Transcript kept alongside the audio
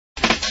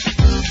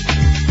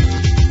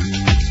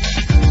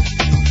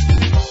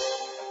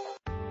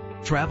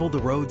Travel the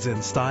roads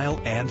in style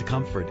and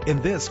comfort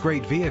in this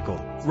great vehicle.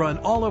 Run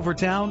all over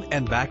town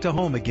and back to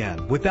home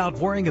again without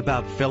worrying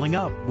about filling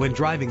up when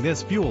driving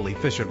this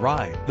fuel-efficient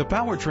ride. The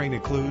powertrain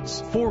includes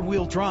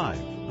four-wheel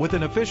drive with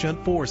an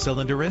efficient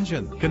 4-cylinder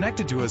engine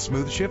connected to a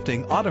smooth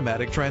shifting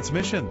automatic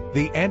transmission.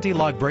 The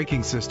anti-lock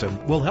braking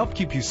system will help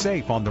keep you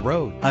safe on the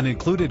road. An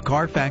included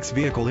Carfax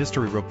vehicle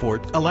history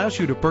report allows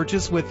you to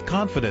purchase with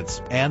confidence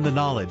and the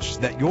knowledge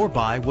that your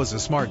buy was a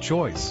smart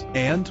choice.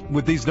 And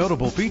with these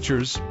notable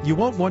features, you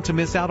won't want to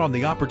miss out on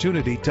the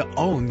opportunity to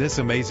own this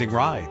amazing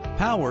ride.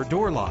 Power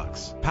door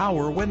locks,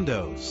 power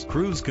windows,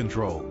 cruise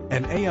control,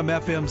 an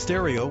AM/FM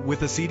stereo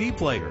with a CD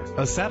player,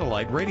 a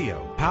satellite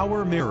radio,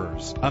 power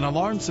mirrors, an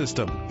alarm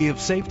system.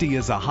 If safety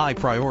is a high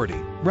priority,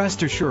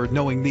 rest assured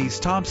knowing these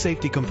top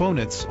safety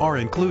components are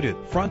included: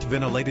 front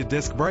ventilated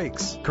disc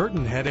brakes,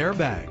 curtain head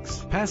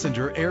airbags,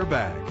 passenger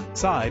airbag,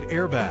 side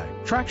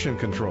airbag, traction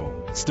control,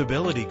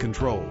 stability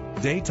control,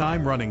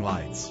 daytime running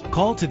lights.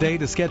 Call today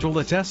to schedule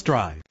a test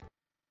drive.